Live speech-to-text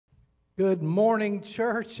Good morning,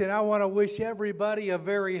 church, and I want to wish everybody a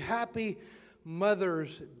very happy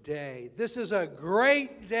Mother's Day. This is a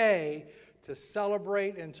great day to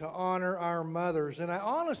celebrate and to honor our mothers, and I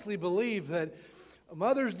honestly believe that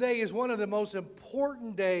Mother's Day is one of the most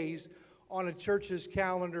important days on a church's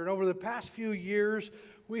calendar. And over the past few years,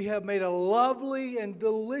 we have made a lovely and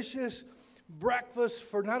delicious breakfast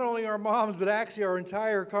for not only our moms, but actually our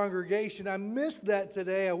entire congregation. I missed that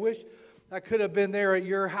today. I wish I could have been there at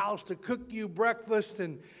your house to cook you breakfast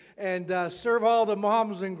and serve all the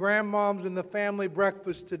moms and grandmoms and the family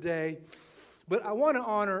breakfast today. But I want to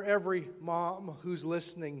honor every mom who's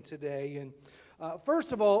listening today. And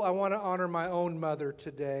first of all, I want to honor my own mother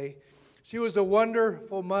today. She was a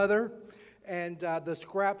wonderful mother, and the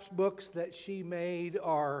scraps books that she made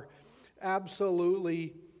are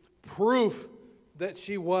absolutely proof that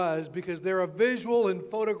she was, because they're a visual and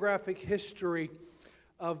photographic history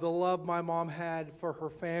of the love my mom had for her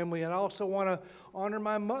family. And I also want to honor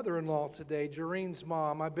my mother-in-law today, Jareen's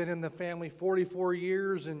mom. I've been in the family 44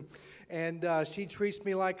 years, and she treats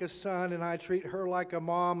me like a son, and I treat her like a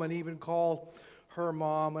mom and even call her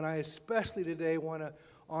mom. And I especially today want to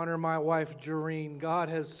honor my wife, Jareen. God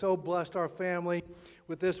has so blessed our family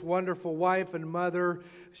with this wonderful wife and mother.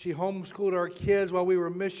 She homeschooled our kids while we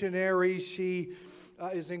were missionaries. She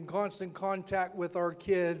is in constant contact with our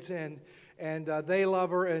kids, and they love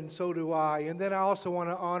her, and so do I. And then I also want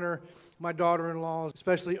to honor my daughter-in-law,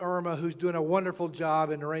 especially Irma, who's doing a wonderful job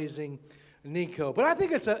in raising Nico. But I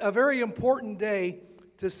think it's a very important day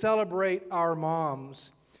to celebrate our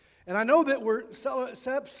moms. And I know that we're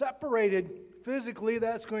separated physically.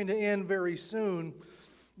 That's going to end very soon.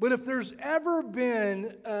 But if there's ever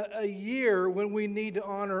been a year when we need to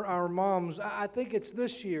honor our moms, I think it's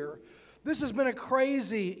this year. This has been a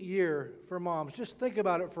crazy year for moms. Just think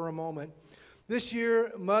about it for a moment. This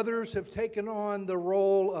year, mothers have taken on the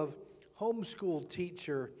role of homeschool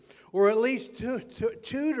teacher, or at least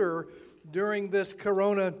tutor during this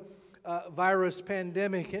coronavirus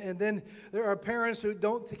pandemic. And then there are parents who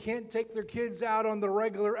can't take their kids out on the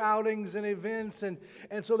regular outings and events, and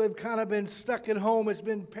so they've kind of been stuck at home. It's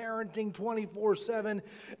been parenting 24/7.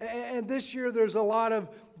 And this year there's a lot of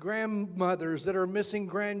grandmothers that are missing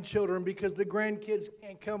grandchildren because the grandkids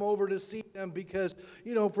can't come over to see them because,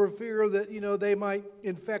 for fear that, they might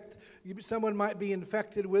someone might be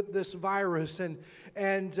infected with this virus. And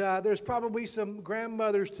there's probably some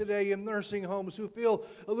grandmothers today in nursing homes who feel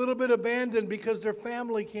a little bit abandoned because their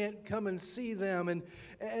family can't come and see them.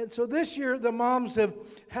 And so this year, the moms have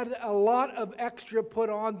had a lot of extra put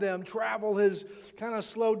on them. Travel has kind of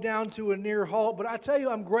slowed down to a near halt. But I tell you,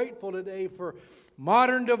 I'm grateful today for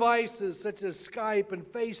modern devices such as Skype and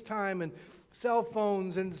FaceTime and cell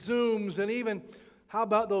phones and Zooms, and even, how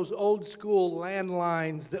about those old school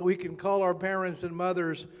landlines that we can call our parents and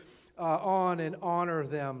mothers on and honor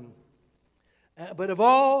them. But of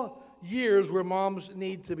all years where moms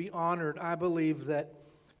need to be honored, I believe that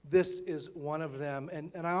this is one of them.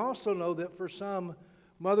 And I also know that for some,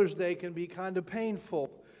 Mother's Day can be kind of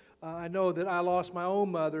painful. I know that I lost my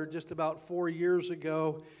own mother just about 4 years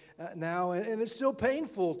ago now, and it's still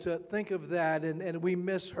painful to think of that, and we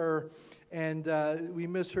miss her, and we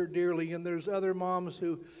miss her dearly. And there's other moms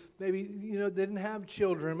who maybe didn't have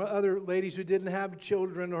children, other ladies who didn't have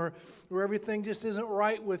children, or everything just isn't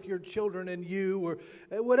right with your children and you, or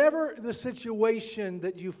whatever the situation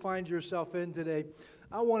that you find yourself in today.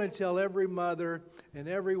 I want to tell every mother and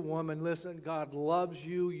every woman, listen, God loves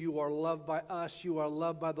you. You are loved by us. You are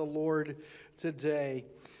loved by the Lord today.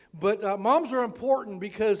 But moms are important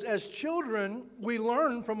because as children, we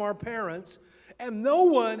learn from our parents, and no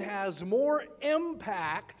one has more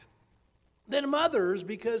impact than mothers,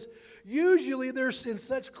 because usually they're in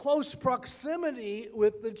such close proximity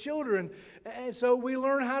with the children. And so we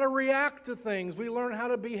learn how to react to things. We learn how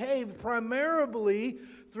to behave primarily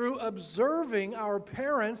through observing our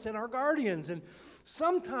parents and our guardians. And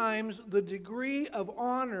sometimes the degree of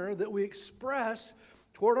honor that we express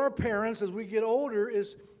toward our parents as we get older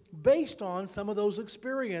is based on some of those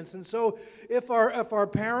experiences. And so if our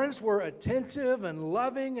parents were attentive and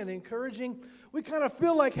loving and encouraging, we kind of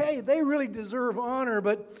feel like, hey, they really deserve honor.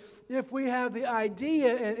 But if we have the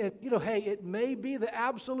idea, and hey, it may be the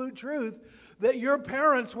absolute truth that your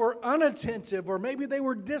parents were unattentive, or maybe they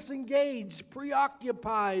were disengaged,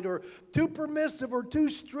 preoccupied, or too permissive, or too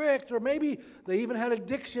strict, or maybe they even had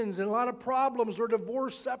addictions and a lot of problems, or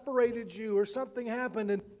divorce separated you, or something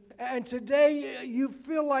happened, and today you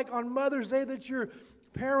feel like on Mother's Day that your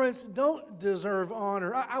parents don't deserve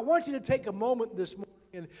honor. I want you to take a moment this morning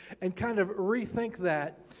and kind of rethink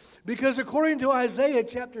that. Because according to Isaiah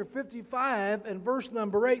chapter 55 and verse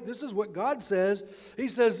number 8, this is what God says. He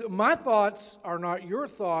says, my thoughts are not your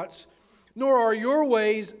thoughts, nor are your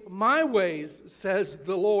ways my ways, says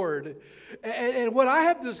the Lord. And what I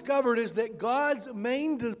have discovered is that God's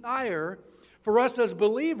main desire for us as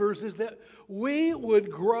believers is that we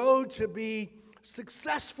would grow to be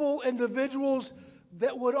successful individuals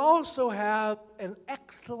that would also have an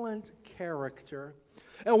excellent character.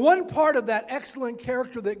 And one part of that excellent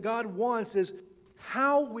character that God wants is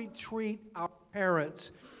how we treat our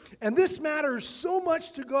parents. And this matters so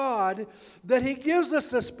much to God that He gives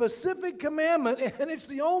us a specific commandment, and it's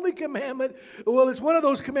the only commandment. Well, it's one of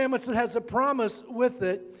those commandments that has a promise with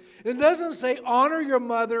it. It doesn't say honor your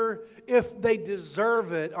mother if they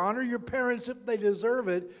deserve it. Honor your parents if they deserve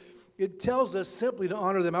it. It tells us simply to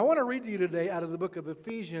honor them. I want to read to you today out of the book of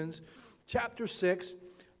Ephesians, chapter 6,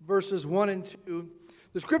 verses 1 and 2.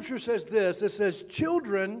 The scripture says this. It says,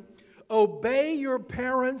 children, obey your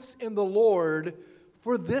parents in the Lord,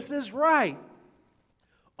 for this is right.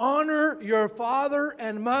 Honor your father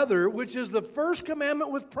and mother, which is the first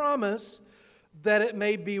commandment with promise, that it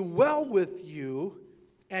may be well with you,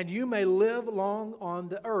 and you may live long on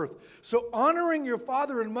the earth. So honoring your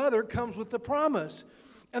father and mother comes with the promise.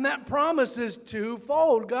 And that promise is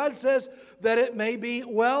twofold. God says that it may be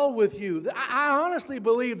well with you. I honestly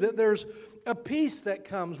believe that there's a peace that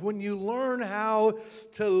comes when you learn how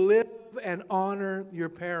to live and honor your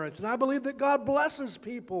parents. And I believe that God blesses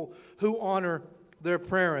people who honor their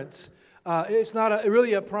parents. It's not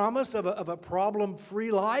really a promise of a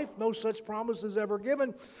problem-free life. No such promise is ever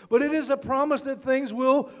given. But it is a promise that things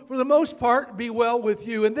will, for the most part, be well with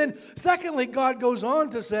you. And then, secondly, God goes on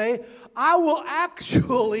to say, I will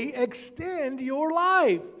actually extend your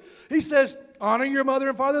life. He says, honor your mother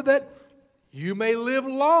and father that you may live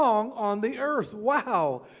long on the earth.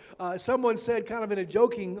 Wow. Someone said kind of in a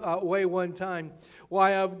joking way one time,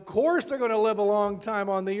 why, of course they're going to live a long time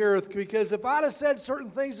on the earth, because if I'd have said certain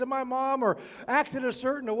things to my mom or acted a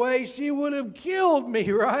certain way, she would have killed me,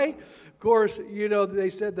 right? Of course, you know, they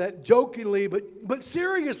said that jokingly, but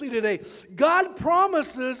seriously today, God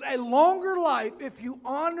promises a longer life if you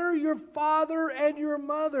honor your father and your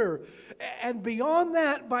mother. And beyond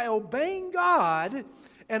that, by obeying God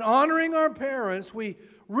and honoring our parents, we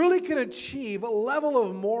really can achieve a level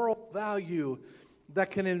of moral value that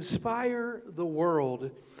can inspire the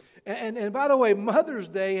world. And by the way, Mother's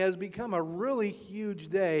Day has become a really huge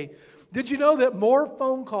day. Did you know that more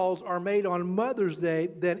phone calls are made on Mother's Day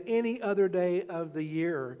than any other day of the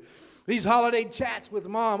year? These holiday chats with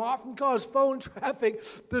mom often cause phone traffic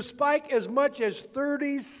to spike as much as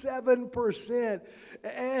 37%.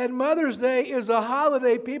 And Mother's Day is a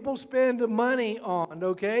holiday people spend money on,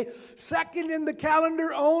 okay? Second in the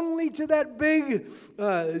calendar only to that big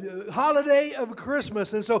holiday of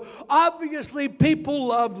Christmas. And so obviously people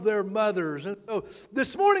love their mothers. And so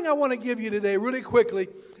this morning I want to give you today really quickly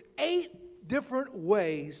 8 different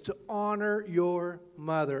ways to honor your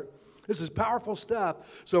mother. This is powerful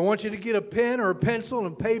stuff. So I want you to get a pen or a pencil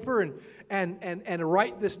and paper and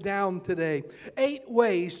write this down today. 8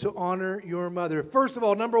 ways to honor your mother. First of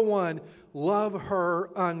all, number 1, love her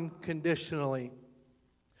unconditionally.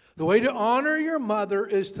 The way to honor your mother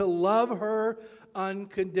is to love her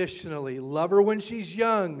unconditionally. Love her when she's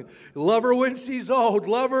young. Love her when she's old.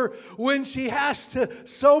 Love her when she has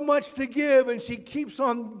so much to give and she keeps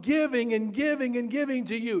on giving and giving and giving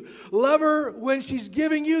to you. Love her when she's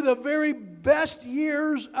giving you the very best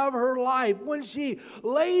years of her life, when she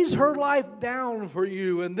lays her life down for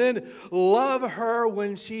you. And then love her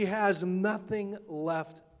when she has nothing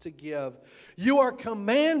left to give. You are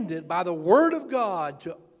commanded by the Word of God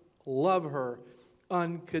to love her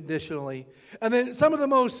unconditionally. And then some of the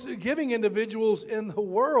most giving individuals in the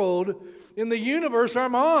world, in the universe, are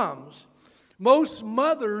moms. Most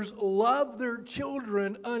mothers love their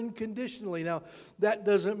children unconditionally. Now, that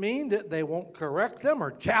doesn't mean that they won't correct them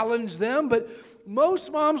or challenge them, but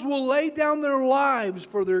most moms will lay down their lives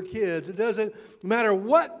for their kids. It doesn't matter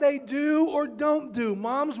what they do or don't do.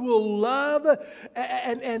 Moms will love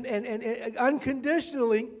and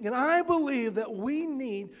unconditionally, and I believe that we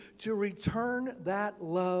need to return that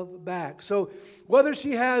love back. So whether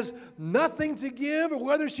she has nothing to give or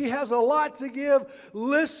whether she has a lot to give,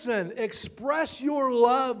 listen, express your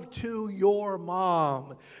love to your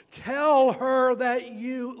mom. Tell her that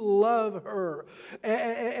you love her.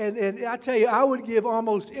 And I tell you, I would give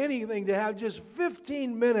almost anything to have just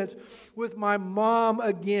 15 minutes with my mom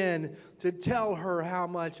again to tell her how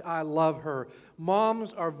much I love her.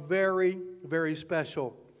 Moms are very, very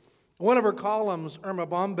special. One of her columns, Irma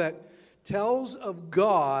Bombeck, tells of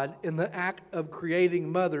God in the act of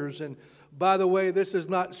creating mothers. And by the way, this is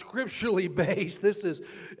not scripturally based. This is,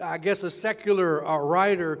 I guess, a secular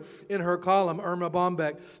writer in her column, Irma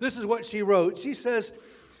Bombeck. This is what she wrote. She says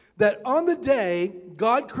that on the day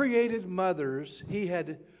God created mothers, He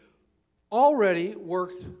had already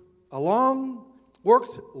worked long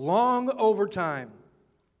overtime.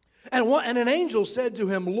 And an angel said to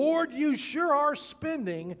him, "Lord, you sure are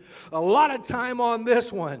spending a lot of time on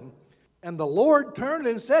this one." And the Lord turned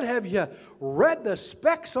and said, "Have you read the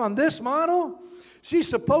specs on this model? She's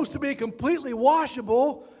supposed to be completely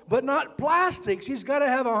washable, but not plastic. She's got to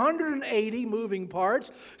have 180 moving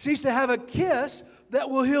parts. She's to have a kiss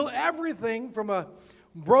that will heal everything from a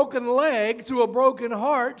broken leg to a broken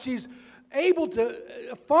heart. She's able to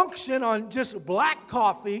function on just black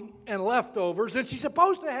coffee and leftovers. And she's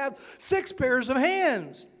supposed to have 6 pairs of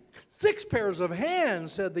hands." 6 pairs of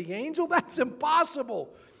hands, said the angel. That's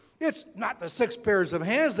impossible. It's not the 6 pairs of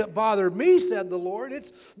hands that bothered me, said the Lord.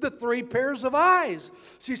 It's the 3 pairs of eyes.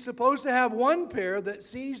 She's supposed to have 1 pair that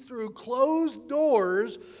sees through closed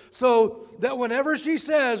doors so that whenever she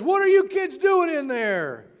says, "What are you kids doing in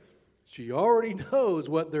there?" she already knows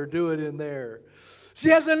what they're doing in there. She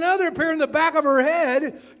has another pair in the back of her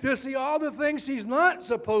head to see all the things she's not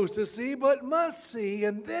supposed to see but must see.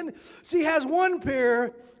 And then she has 1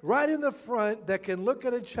 pair right in the front that can look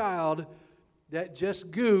at a child that just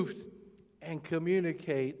goofed and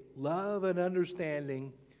communicate love and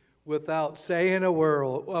understanding without saying a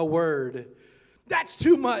word. "That's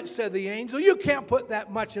too much," said the angel. "You can't put that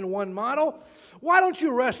much in 1 model. Why don't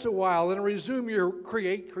you rest a while and resume your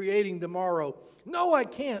creating tomorrow?" "No, I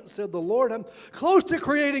can't," said the Lord. "I'm close to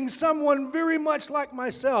creating someone very much like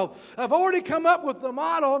myself. I've already come up with the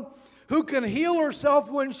model who can heal herself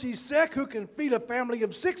when she's sick, who can feed a family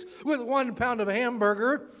of 6 with 1 pound of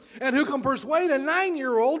hamburger, and who can persuade a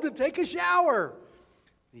 9-year-old to take a shower."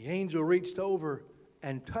 The angel reached over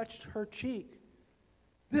and touched her cheek.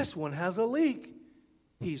 "This one has a leak,"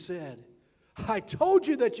 he said. "I told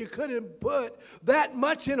you that you couldn't put that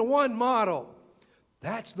much in 1 model."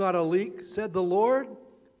 "That's not a leak," said the Lord.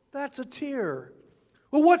 "That's a tear."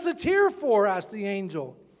 "Well, what's a tear for?" asked the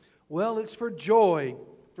angel. "Well, it's for joy,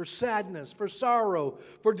 for sadness, for sorrow,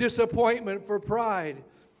 for disappointment, for pride,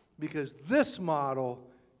 because this model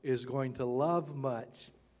is going to love much."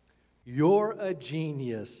 "You're a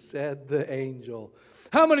genius," said the angel.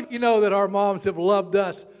 How many of you know that our moms have loved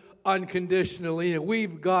us unconditionally, and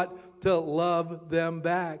we've got to love them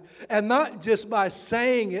back? And not just by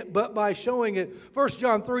saying it, but by showing it. 1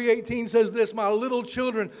 John 3:18 says this, "My little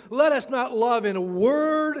children, let us not love in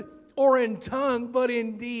word or in tongue, but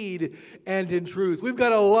in deed and in truth." We've got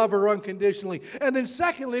to love her unconditionally. And then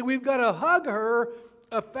secondly, we've got to hug her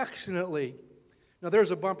affectionately. Now,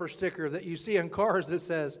 there's a bumper sticker that you see in cars that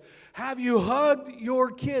says, "Have you hugged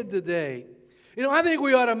your kid today?" You know, I think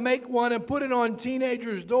we ought to make one and put it on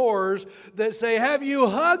teenagers' doors that say, "Have you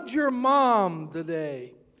hugged your mom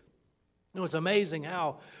today?" You know, it's amazing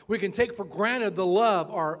how we can take for granted the love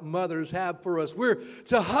our mothers have for us. We're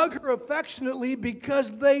to hug her affectionately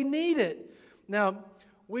because they need it. Now,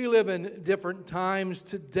 we live in different times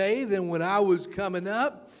today than when I was coming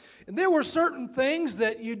up. And there were certain things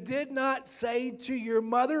that you did not say to your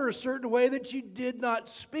mother, or a certain way that you did not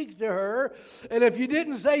speak to her. And if you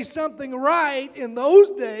didn't say something right in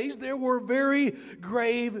those days, there were very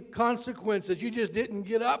grave consequences. You just didn't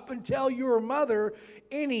get up and tell your mother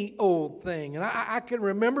any old thing. And I can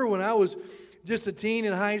remember when I was just a teen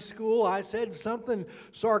in high school, I said something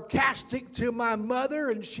sarcastic to my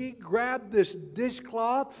mother, and she grabbed this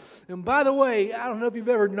dishcloth. And by the way, I don't know if you've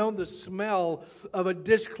ever known the smell of a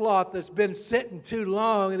dishcloth that's been sitting too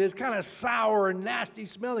long, and it's kind of sour and nasty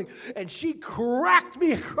smelling. And she cracked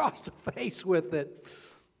me across the face with it.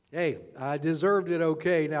 Hey, I deserved it,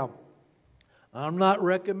 okay? Now, I'm not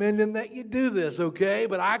recommending that you do this, okay?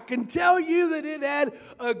 But I can tell you that it had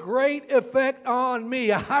a great effect on me.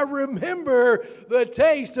 I remember the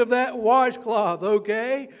taste of that washcloth,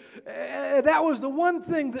 okay? That was the one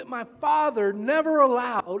thing that my father never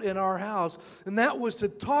allowed in our house, and that was to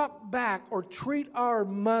talk back or treat our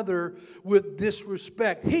mother with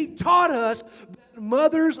disrespect. He taught us that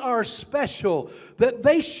mothers are special, that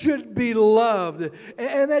they should be loved,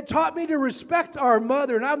 and that taught me to respect our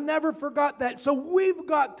mother, and I've never forgot that. So we've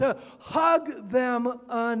got to hug them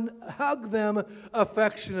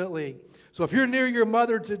affectionately. So if you're near your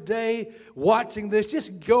mother today watching this,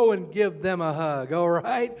 just go and give them a hug, all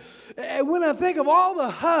right? And when I think of all the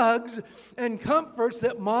hugs and comforts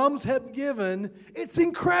that moms have given, it's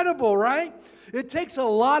incredible, right? It takes a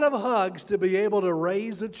lot of hugs to be able to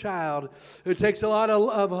raise a child. It takes a lot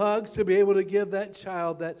of hugs to be able to give that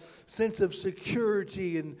child that sense of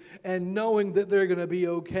security and knowing that they're going to be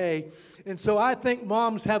okay. And so I think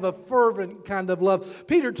moms have a fervent kind of love.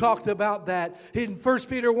 Peter talked about that. In 1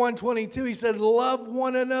 Peter 1:22, he said, love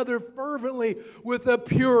one another fervently with a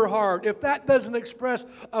pure heart. If that doesn't express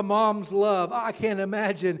a mom's love, I can't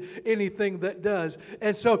imagine anything that does.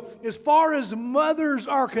 And so as far as mothers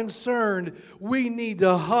are concerned, we need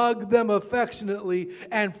to hug them affectionately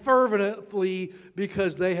and fervently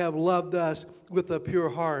because they have loved us with a pure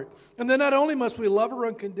heart. And then not only must we love her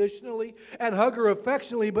unconditionally and hug her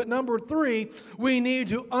affectionately, but number 3, we need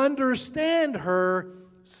to understand her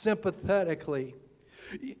sympathetically.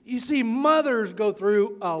 You see, mothers go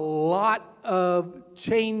through a lot of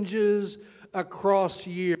changes across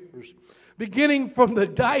years. Beginning from the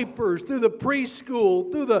diapers, through the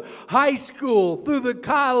preschool, through the high school, through the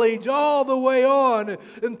college, all the way on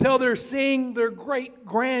until they're seeing their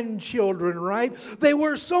great-grandchildren, right? They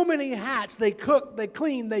wear so many hats. They cook, they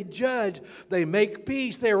clean, they judge, they make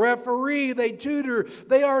peace, they referee, they tutor,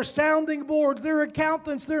 they are sounding boards, they're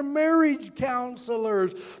accountants, they're marriage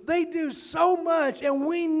counselors. They do so much, and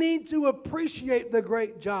we need to appreciate the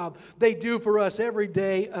great job they do for us every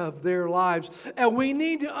day of their lives. And we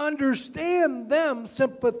need to understand them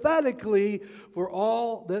sympathetically for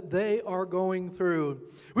all that they are going through.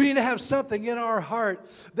 We need to have something in our heart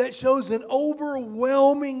that shows an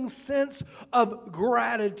overwhelming sense of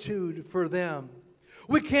gratitude for them.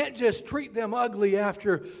 We can't just treat them ugly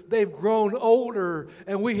after they've grown older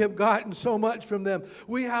and we have gotten so much from them.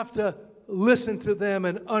 We have to listen to them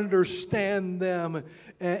and understand them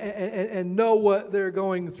and know what they're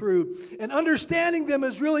going through. And understanding them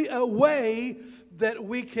is really a way that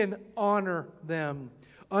we can honor them,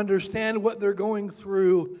 understand what they're going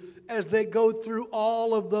through as they go through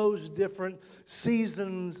all of those different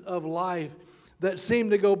seasons of life that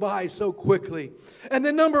seem to go by so quickly. And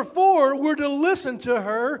then number 4, we're to listen to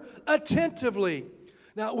her attentively.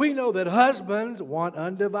 Now, we know that husbands want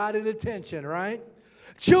undivided attention, right?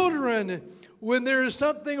 Children, when there is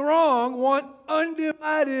something wrong, want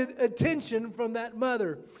undivided attention from that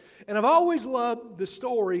mother. And I've always loved the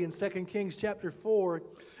story in 2 Kings chapter 4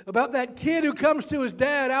 about that kid who comes to his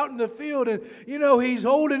dad out in the field and, he's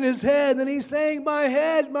holding his head and he's saying, my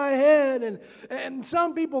head, my head. And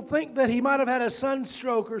some people think that he might have had a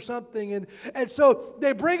sunstroke or something. And so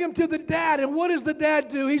they bring him to the dad. And what does the dad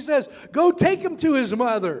do? He says, go take him to his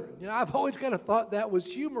mother. I've always kind of thought that was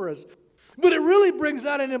humorous. But it really brings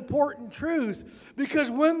out an important truth, because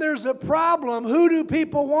when there's a problem, who do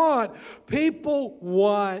people want? People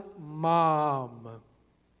want mom.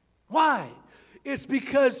 Why? It's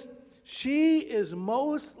because she is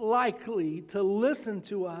most likely to listen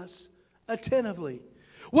to us attentively.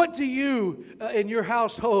 What do you in your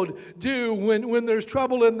household do when there's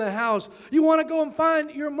trouble in the house? You want to go and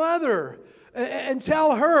find your mother and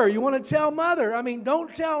tell her. You want to tell mother.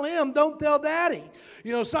 Don't tell him. Don't tell daddy.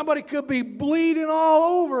 Somebody could be bleeding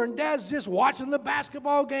all over and dad's just watching the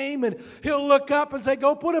basketball game and he'll look up and say,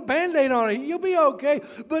 go put a Band-Aid on it. You'll be okay.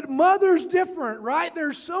 But mother's different, right?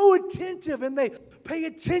 They're so attentive and they pay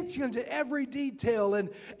attention to every detail. And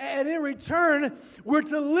in return, we're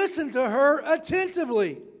to listen to her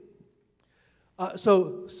attentively.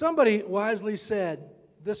 So somebody wisely said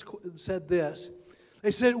this. They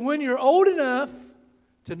said, when you're old enough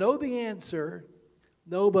to know the answer,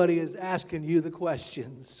 nobody is asking you the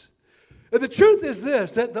questions. And the truth is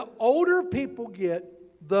this, that the older people get,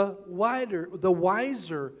 the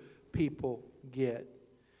wiser people get.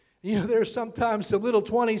 There's sometimes some little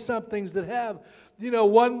 20-somethings that have,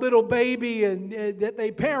 one little baby and that they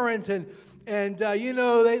parent and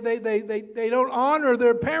they don't honor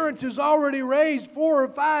their parent who's already raised 4 or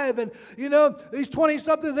 5. And, these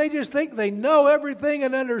 20-somethings, they just think they know everything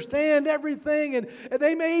and understand everything. And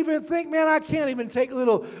they may even think, man, I can't even take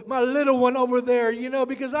my little one over there,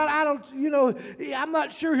 because I don't, I'm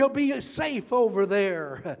not sure he'll be safe over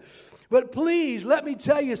there. But please, let me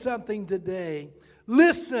tell you something today.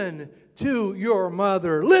 Listen to your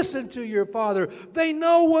mother. Listen to your father. They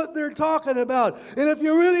know what they're talking about. And if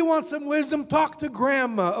you really want some wisdom, talk to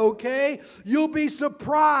grandma, okay? You'll be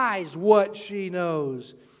surprised what she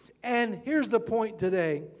knows. And here's the point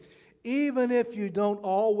today. Even if you don't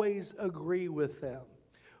always agree with them,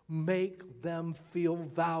 make them feel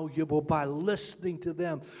valuable by listening to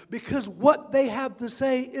them, because what they have to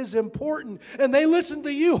say is important. And they listen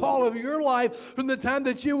to you all of your life, from the time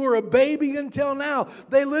that you were a baby until now.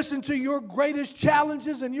 They listen to your greatest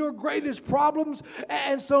challenges and your greatest problems.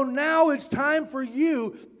 And so now it's time for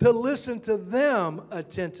you to listen to them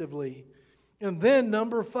attentively. And then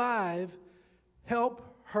number 5,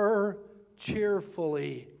 Help her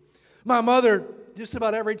cheerfully. My mother, just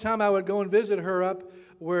about every time I would go and visit her up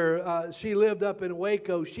where she lived up in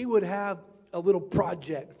Waco, she would have a little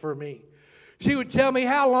project for me. She would tell me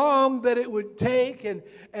how long that it would take and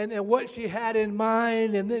what she had in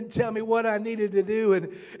mind, and then tell me what I needed to do.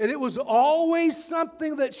 And it was always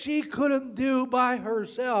something that she couldn't do by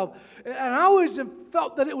herself. And I always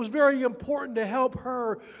felt that it was very important to help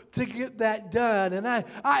her to get that done. And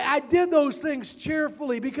I did those things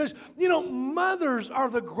cheerfully because, mothers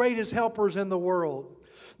are the greatest helpers in the world.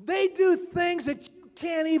 They do things that you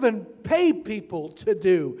can't even pay people to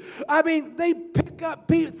do. I mean, they pick up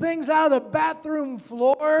things out of the bathroom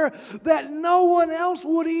floor that no one else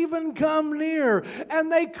would even come near.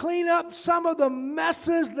 And they clean up some of the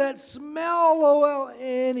messes that smell, well,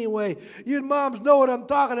 anyway. You moms know what I'm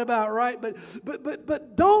talking about, right?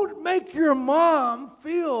 But don't make your mom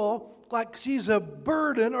feel like she's a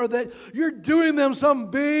burden or that you're doing them some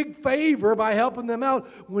big favor by helping them out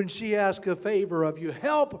when she asks a favor of you.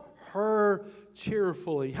 Help her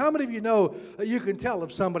cheerfully. How many of you know that you can tell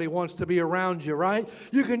if somebody wants to be around you, right?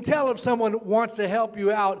 You can tell if someone wants to help you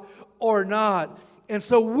out or not. And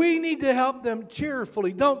so we need to help them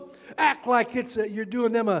cheerfully. Don't act like you're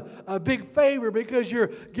doing them a big favor because you're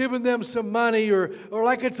giving them some money or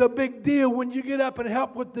like it's a big deal when you get up and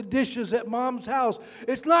help with the dishes at mom's house.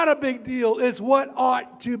 It's not a big deal. It's what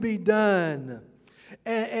ought to be done.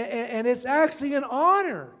 And it's actually an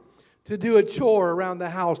honor to do a chore around the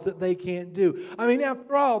house that they can't do. I mean,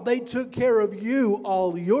 after all, they took care of you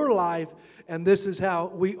all your life, and this is how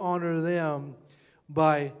we honor them,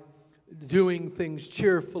 by doing things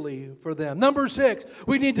cheerfully for them. Number 6,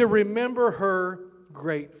 we need to remember her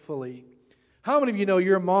gratefully. How many of you know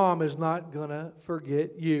your mom is not going to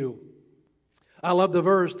forget you? I love the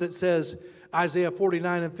verse that says, Isaiah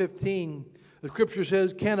 49:15, the scripture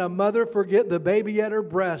says, "Can a mother forget the baby at her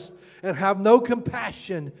breast and have no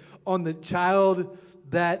compassion on the child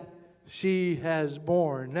that she has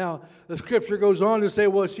born?" Now, the scripture goes on to say,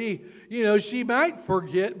 well, she might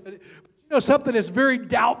forget, but something that's very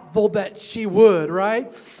doubtful that she would,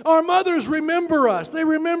 right? Our mothers remember us. They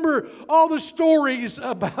remember all the stories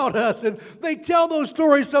about us, and they tell those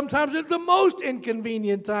stories sometimes at the most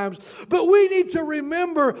inconvenient times. But we need to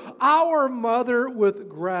remember our mother with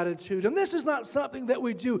gratitude. And this is not something that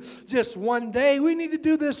we do just one day. We need to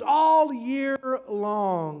do this all year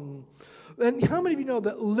long. And how many of you know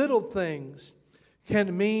that little things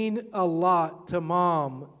can mean a lot to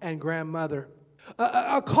mom and grandmother?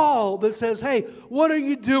 A call that says, hey, what are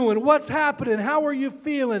you doing? What's happening? How are you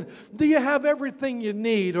feeling? Do you have everything you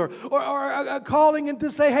need? Or a calling in to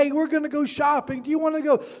say, hey, we're going to go shopping. Do you want to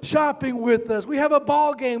go shopping with us? We have a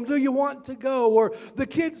ball game. Do you want to go? Or the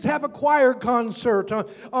kids have a choir concert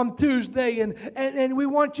on Tuesday, and we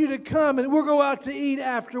want you to come, and we'll go out to eat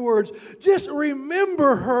afterwards. Just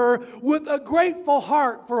remember her with a grateful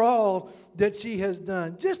heart for all that she has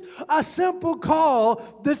done. Just a simple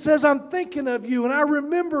call that says, I'm thinking of you and I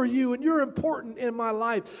remember you and you're important in my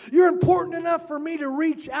life. You're important enough for me to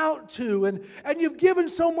reach out to, and you've given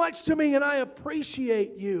so much to me and I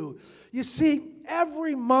appreciate you. You see,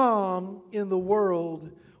 every mom in the world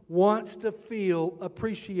wants to feel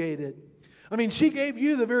appreciated. I mean, she gave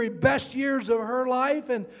you the very best years of her life,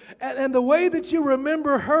 and the way that you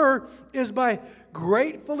remember her is by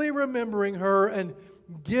gratefully remembering her and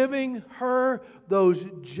giving her those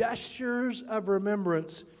gestures of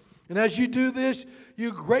remembrance. And as you do this,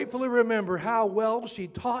 you gratefully remember how well she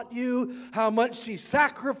taught you, how much she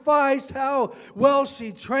sacrificed, how well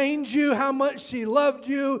she trained you, how much she loved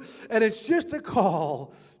you. And it's just a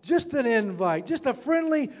call, just an invite, just a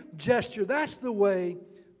friendly gesture. That's the way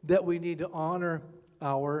that we need to honor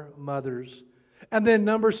our mothers. And then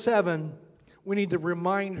number 7, we need to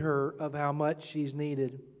remind her of how much she's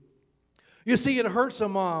needed. You see, it hurts a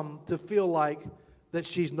mom to feel like that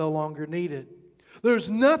she's no longer needed. There's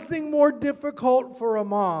nothing more difficult for a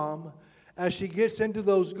mom as she gets into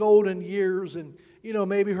those golden years, and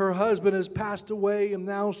maybe her husband has passed away and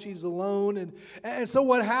now she's alone. And so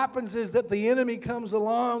what happens is that the enemy comes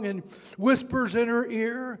along and whispers in her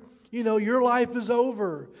ear, your life is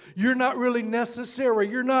over. You're not really necessary.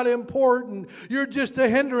 You're not important. You're just a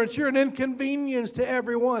hindrance. You're an inconvenience to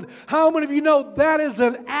everyone. How many of you know that is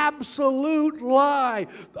an absolute lie?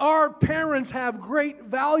 Our parents have great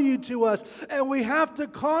value to us, and we have to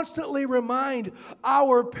constantly remind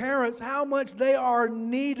our parents how much they are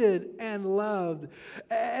needed and loved.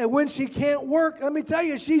 And when she can't work, let me tell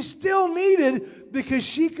you, she's still needed because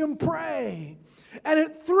she can pray. And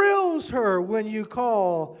it thrills her when you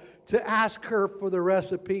call to ask her for the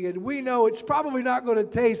recipe. And we know it's probably not going to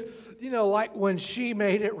taste, like when she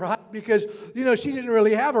made it, right? Because, she didn't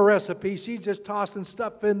really have a recipe. She's just tossing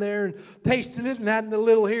stuff in there and tasting it and adding a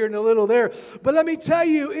little here and a little there. But let me tell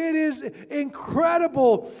you, it is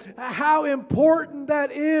incredible how important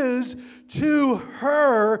that is to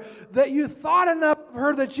her, that you thought enough of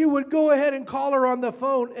her that you would go ahead and call her on the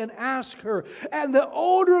phone and ask her. And the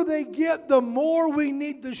older they get, the more we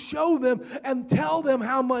need to show them and tell them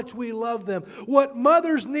how much we love them. What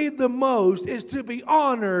mothers need the most is to be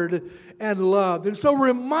honored and loved. And so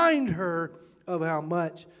remind her of how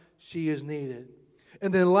much she is needed.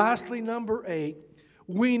 And then lastly, number 8,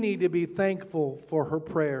 we need to be thankful for her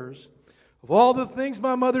prayers. Of all the things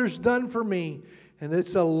my mother's done for me, and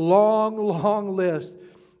it's a long, long list,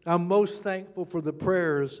 I'm most thankful for the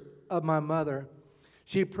prayers of my mother.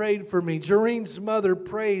 She prayed for me. Jorene's mother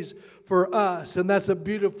prays for us, and that's a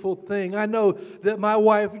beautiful thing. I know that my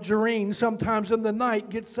wife, Jorene, sometimes in the night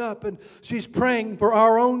gets up and she's praying for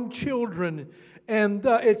our own children, and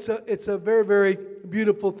it's a very, very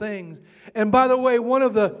beautiful thing. And by the way, one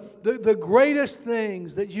of the greatest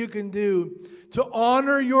things that you can do to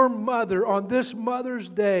honor your mother on this Mother's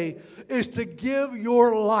Day is to give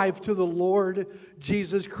your life to the Lord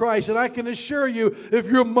Jesus Christ. And I can assure you, if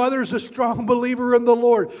your mother's a strong believer in the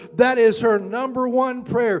Lord, that is her number one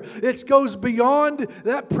prayer. It goes beyond,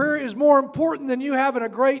 that prayer is more important than you having a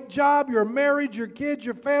great job, your marriage, your kids,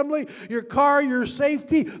 your family, your car, your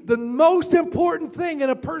safety. The most important thing in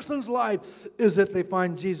a person's life is that they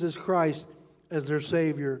find Jesus Christ as their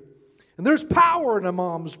Savior. And there's power in a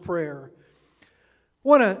mom's prayer. I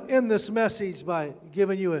want to end this message by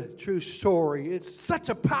giving you a true story. It's such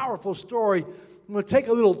a powerful story. I'm going to take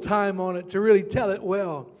a little time on it to really tell it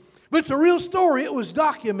well. But it's a real story. It was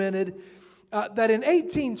documented that in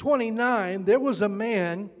 1829, there was a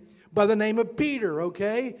man by the name of Peter,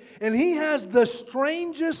 okay? And he has the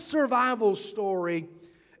strangest survival story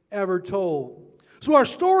ever told. So our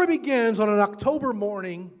story begins on an October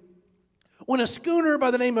morning when a schooner by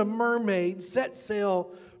the name of Mermaid set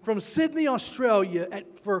sail from Sydney, Australia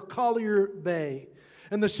for Collier Bay.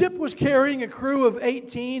 And the ship was carrying a crew of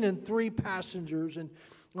 18 and 3 passengers. And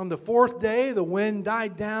on the 4th day, the wind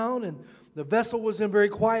died down and the vessel was in very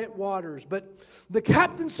quiet waters. But the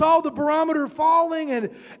captain saw the barometer falling,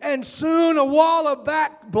 and soon a wall of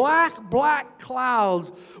black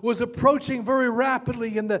clouds was approaching very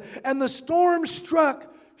rapidly. And the storm struck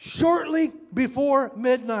shortly before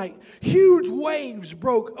midnight. Huge waves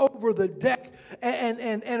broke over the deck,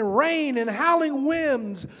 and rain and howling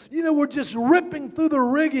winds, were just ripping through the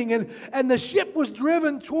rigging, and the ship was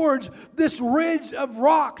driven towards this ridge of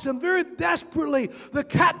rocks, and very desperately the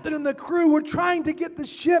captain and the crew were trying to get the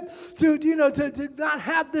ship to not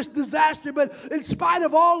have this disaster. But in spite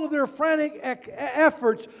of all of their frantic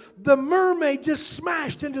efforts, the Mermaid just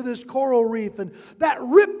smashed into this coral reef, and that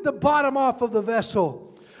ripped the bottom off of the vessel.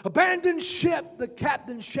 "Abandon ship," the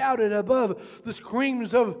captain shouted above the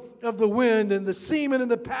screams of the wind, and the seamen and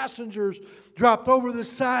the passengers dropped over the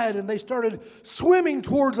side, and they started swimming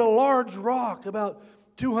towards a large rock about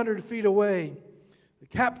 200 feet away. The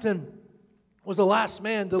captain was the last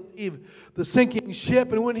man to leave the sinking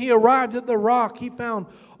ship, and when he arrived at the rock, he found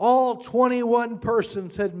all 21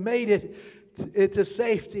 persons had made it to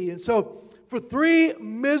safety. And so for 3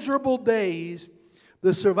 miserable days,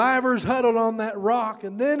 the survivors huddled on that rock,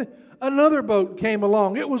 and then another boat came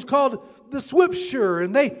along. It was called the Swiftsure,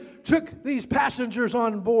 and they took these passengers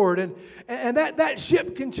on board, and that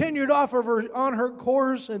ship continued on her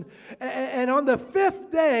course, and on the 5th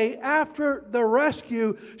day after the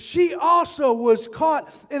rescue, she also was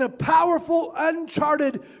caught in a powerful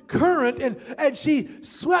uncharted current, and she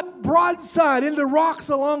swept broadside into rocks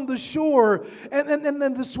along the shore, and then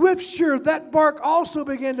the Swiftsure, that bark also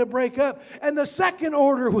began to break up, and the second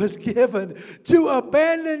order was given to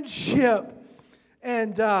abandon ship,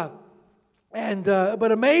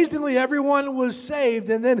 but amazingly, everyone was saved.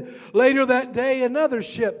 And then later that day, another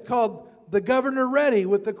ship called the Governor Ready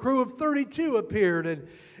with the crew of 32 appeared.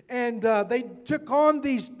 And they took on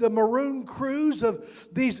the maroon crews of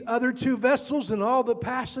these other 2 vessels and all the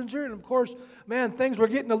passenger. And of course, man, things were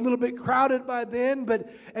getting a little bit crowded by then.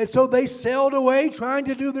 And so they sailed away trying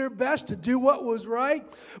to do their best to do what was right.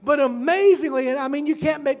 But amazingly, and I mean, you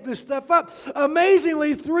can't make this stuff up.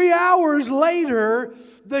 Amazingly, 3 hours later,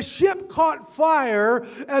 the ship caught fire,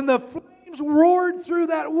 and the flames roared through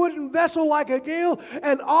that wooden vessel like a gale,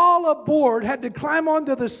 and all aboard had to climb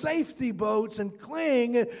onto the safety boats and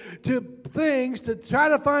cling to things to try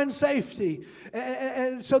to find safety.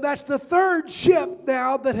 And so that's the third ship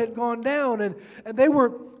now that had gone down, and they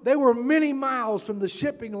were many miles from the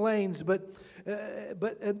shipping lanes, but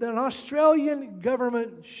an Australian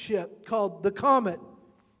government ship called the Comet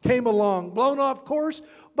came along, blown off course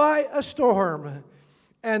by a storm,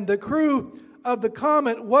 and the crew of the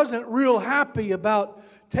Comet wasn't real happy about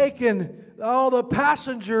taking all the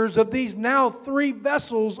passengers of these now 3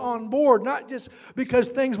 vessels on board, not just because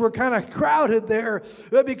things were kind of crowded there,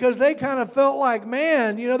 but because they kind of felt like,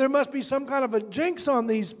 man, there must be some kind of a jinx on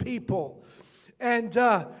these people. And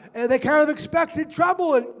they kind of expected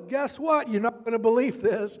trouble, and guess what? You're not going to believe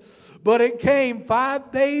this, but it came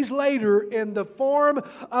 5 days later in the form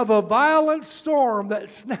of a violent storm that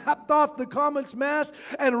snapped off the Comet's mast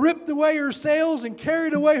and ripped away her sails and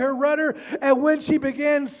carried away her rudder. And when she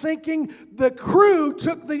began sinking, the crew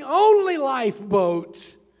took the only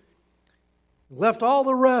lifeboat, left all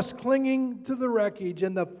the rest clinging to the wreckage,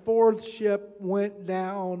 and the 4th ship went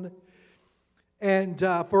down. And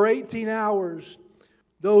for 18 hours,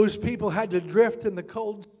 those people had to drift in the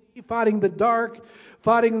cold sea, fighting the dark,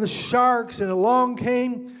 fighting the sharks. And along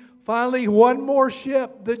came finally one more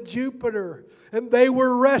ship, the Jupiter. And they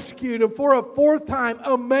were rescued. And for a 4th time,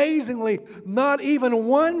 amazingly, not even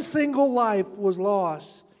one single life was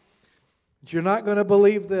lost. But you're not going to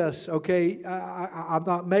believe this, okay? I'm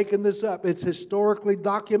not making this up. It's historically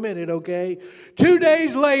documented, okay? 2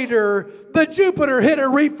 days later, the Jupiter hit a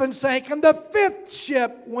reef and sank, and the 5th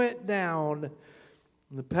ship went down.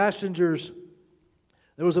 And the passengers,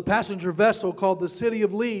 there was a passenger vessel called the City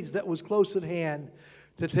of Leeds that was close at hand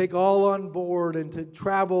to take all on board and to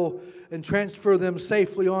travel and transfer them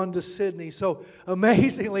safely on to Sydney. So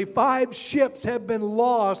amazingly, 5 ships had been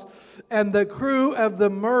lost, and the crew of the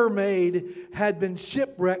Mermaid had been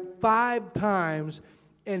shipwrecked 5 times,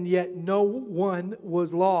 and yet no one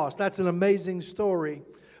was lost. That's an amazing story.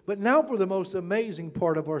 But now for the most amazing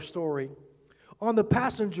part of our story. On the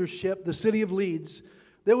passenger ship, the City of Leeds,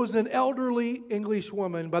 there was an elderly English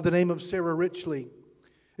woman by the name of Sarah Richley.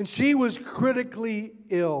 And she was critically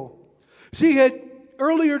ill. She had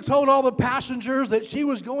earlier told all the passengers that she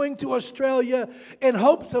was going to Australia in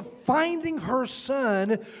hopes of finding her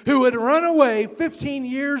son, who had run away 15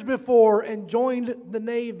 years before and joined the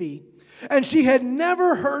Navy. And she had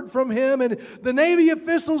never heard from him, and the Navy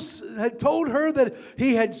officials had told her that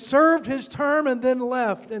he had served his term and then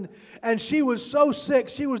left. And she was so sick,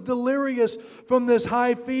 she was delirious from this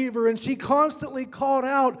high fever, and she constantly called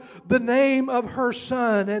out the name of her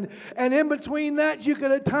son. And in between that, you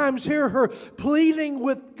could at times hear her pleading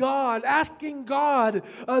with God, asking God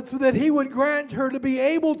that He would grant her to be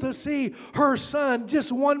able to see her son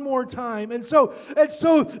just one more time. And so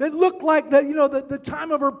it looked like that, the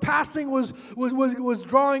time of her passing was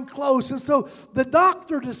drawing close. And so the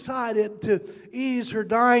doctor decided to ease her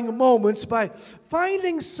dying moments by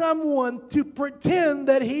finding someone to pretend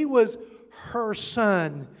that he was her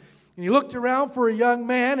son. And he looked around for a young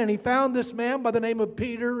man, and he found this man by the name of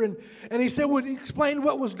Peter. And he said, he explained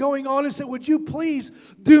what was going on. He said, would you please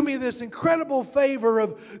do me this incredible favor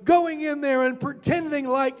of going in there and pretending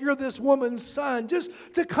like you're this woman's son, just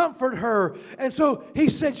to comfort her. And so he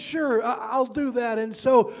said, sure, I'll do that. And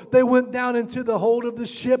so they went down into the hold of the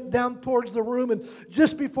ship, down towards the room. And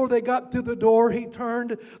just before they got through the door,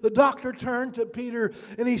 the doctor turned to Peter,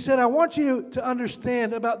 and he said, I want you to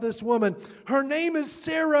understand about this woman. Her name is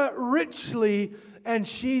Sarah Richley, and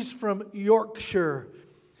she's from Yorkshire.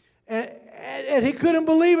 And he couldn't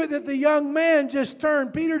believe it that the young man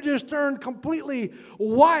Peter just turned completely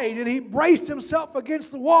white, and he braced himself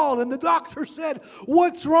against the wall. And the doctor said,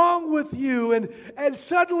 what's wrong with you? And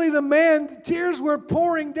suddenly tears were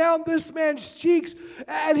pouring down this man's cheeks.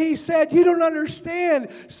 And he said, you don't understand.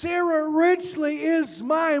 Sarah Richley is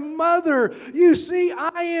my mother. You see,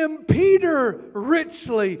 I am Peter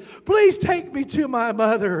Richley. Please take me to my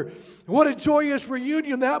mother. What a joyous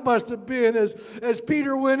reunion that must have been as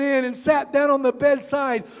Peter went in and sat down on the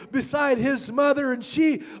bedside beside his mother, and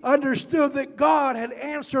she understood that God had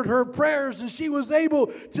answered her prayers, and she was able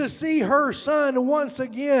to see her son once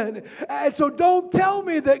again. And so don't tell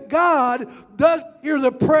me that God doesn't hear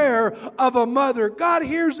the prayer of a mother. God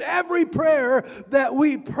hears every prayer that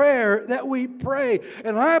we pray.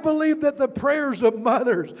 And I believe that the prayers of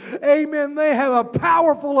mothers, amen, they have a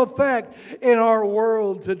powerful effect in our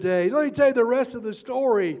world today. Let me tell you the rest of the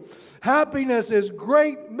story. Happiness is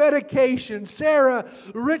great medication. Sarah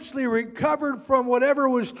richly recovered from whatever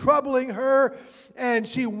was troubling her, and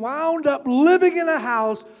she wound up living in a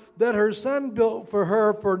house that her son built for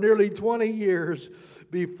her for nearly 20 years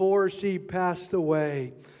before she passed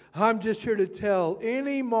away. I'm just here to tell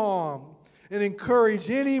any mom and encourage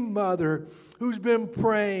any mother who's been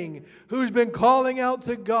praying, who's been calling out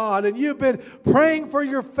to God, and you've been praying for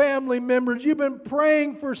your family members, you've been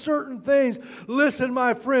praying for certain things. Listen,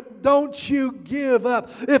 my friend, don't you give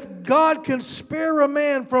up. If God can spare a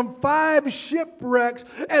man from 5 shipwrecks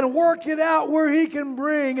and work it out where He can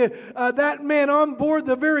bring that man on board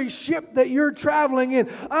the very ship that you're traveling in,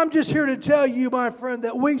 I'm just here to tell you, my friend,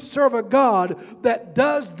 that we serve a God that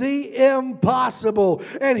does the impossible.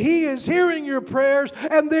 And He is hearing your prayers,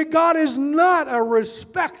 and that God is not a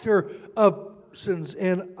respecter of persons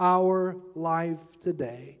in our life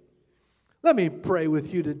today. Let me pray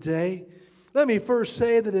with you today. Let me first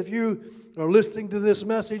say that if you are listening to this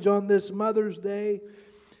message on this Mother's Day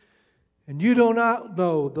and you do not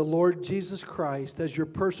know the Lord Jesus Christ as your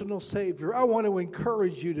personal Savior, I want to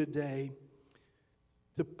encourage you today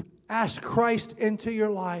to ask Christ into your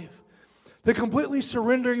life, to completely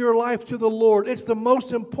surrender your life to the Lord. It's the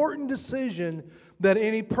most important decision that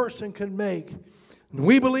any person can make. And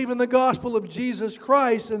we believe in the gospel of Jesus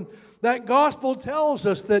Christ, and that gospel tells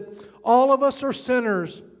us that all of us are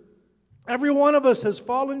sinners. Every one of us has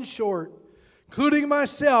fallen short, including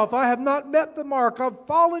myself. I have not met the mark. I've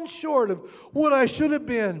fallen short of what I should have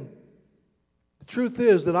been. The truth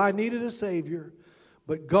is that I needed a Savior,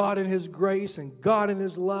 but God in His grace and God in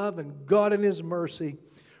His love and God in His mercy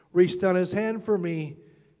reached down His hand for me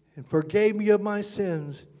and forgave me of my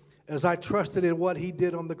sins as I trusted in what He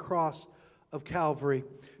did on the cross of Calvary.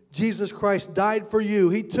 Jesus Christ died for you.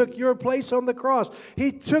 He took your place on the cross.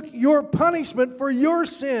 He took your punishment for your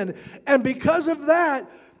sin. And because of that,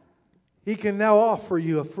 He can now offer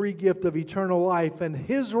you a free gift of eternal life and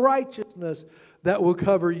His righteousness that will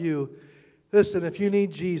cover you. Listen, if you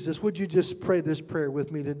need Jesus, would you just pray this prayer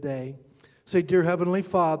with me today? Say, Dear Heavenly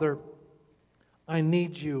Father, I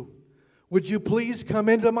need you. Would you please come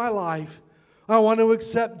into my life? I want to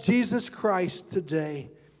accept Jesus Christ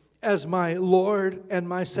today as my Lord and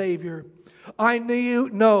my Savior. I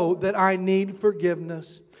know that I need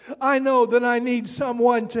forgiveness. I know that I need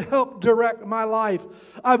someone to help direct my life.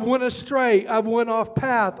 I've went astray. I've went off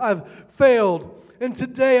path. I've failed. And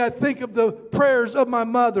today I think of the prayers of my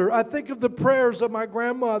mother. I think of the prayers of my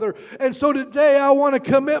grandmother. And so today I want to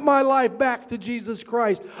commit my life back to Jesus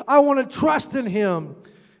Christ. I want to trust in Him.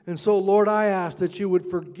 And so, Lord, I ask that you would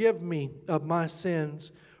forgive me of my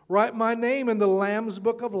sins. Write my name in the Lamb's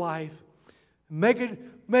Book of Life.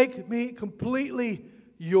 Make me completely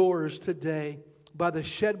yours today by the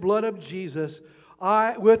shed blood of Jesus.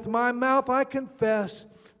 With my mouth I confess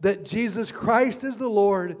that Jesus Christ is the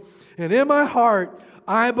Lord. And in my heart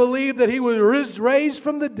I believe that He was raised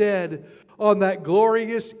from the dead on that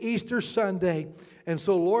glorious Easter Sunday. And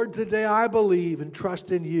so, Lord, today I believe and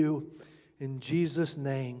trust in you. In Jesus'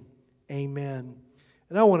 name, amen.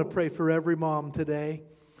 And I want to pray for every mom today.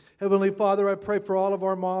 Heavenly Father, I pray for all of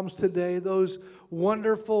our moms today, those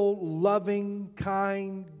wonderful, loving,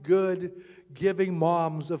 kind, good, giving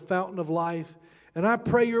moms of Fountain of Life. And I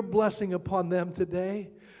pray your blessing upon them today.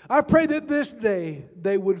 I pray that this day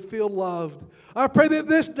they would feel loved. I pray that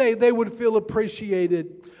this day they would feel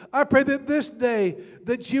appreciated. I pray that this day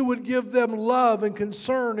that you would give them love and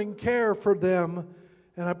concern and care for them.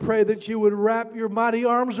 And I pray that you would wrap your mighty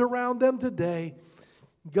arms around them today.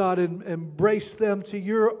 God, and embrace them to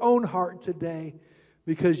your own heart today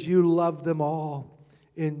because you love them all.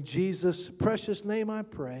 In Jesus' precious name I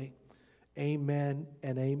pray. Amen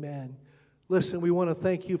and amen. Listen, we want to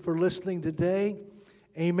thank you for listening today.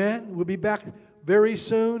 Amen. We'll be back very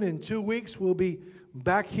soon. In 2 weeks, we'll be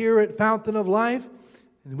back here at Fountain of Life.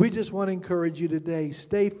 And we just want to encourage you today.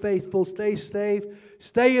 Stay faithful, stay safe,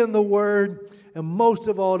 stay in the Word. And most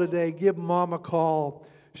of all today, give Mom a call.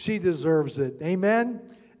 She deserves it. Amen?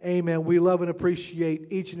 Amen. We love and appreciate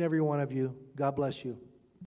each and every one of you. God bless you.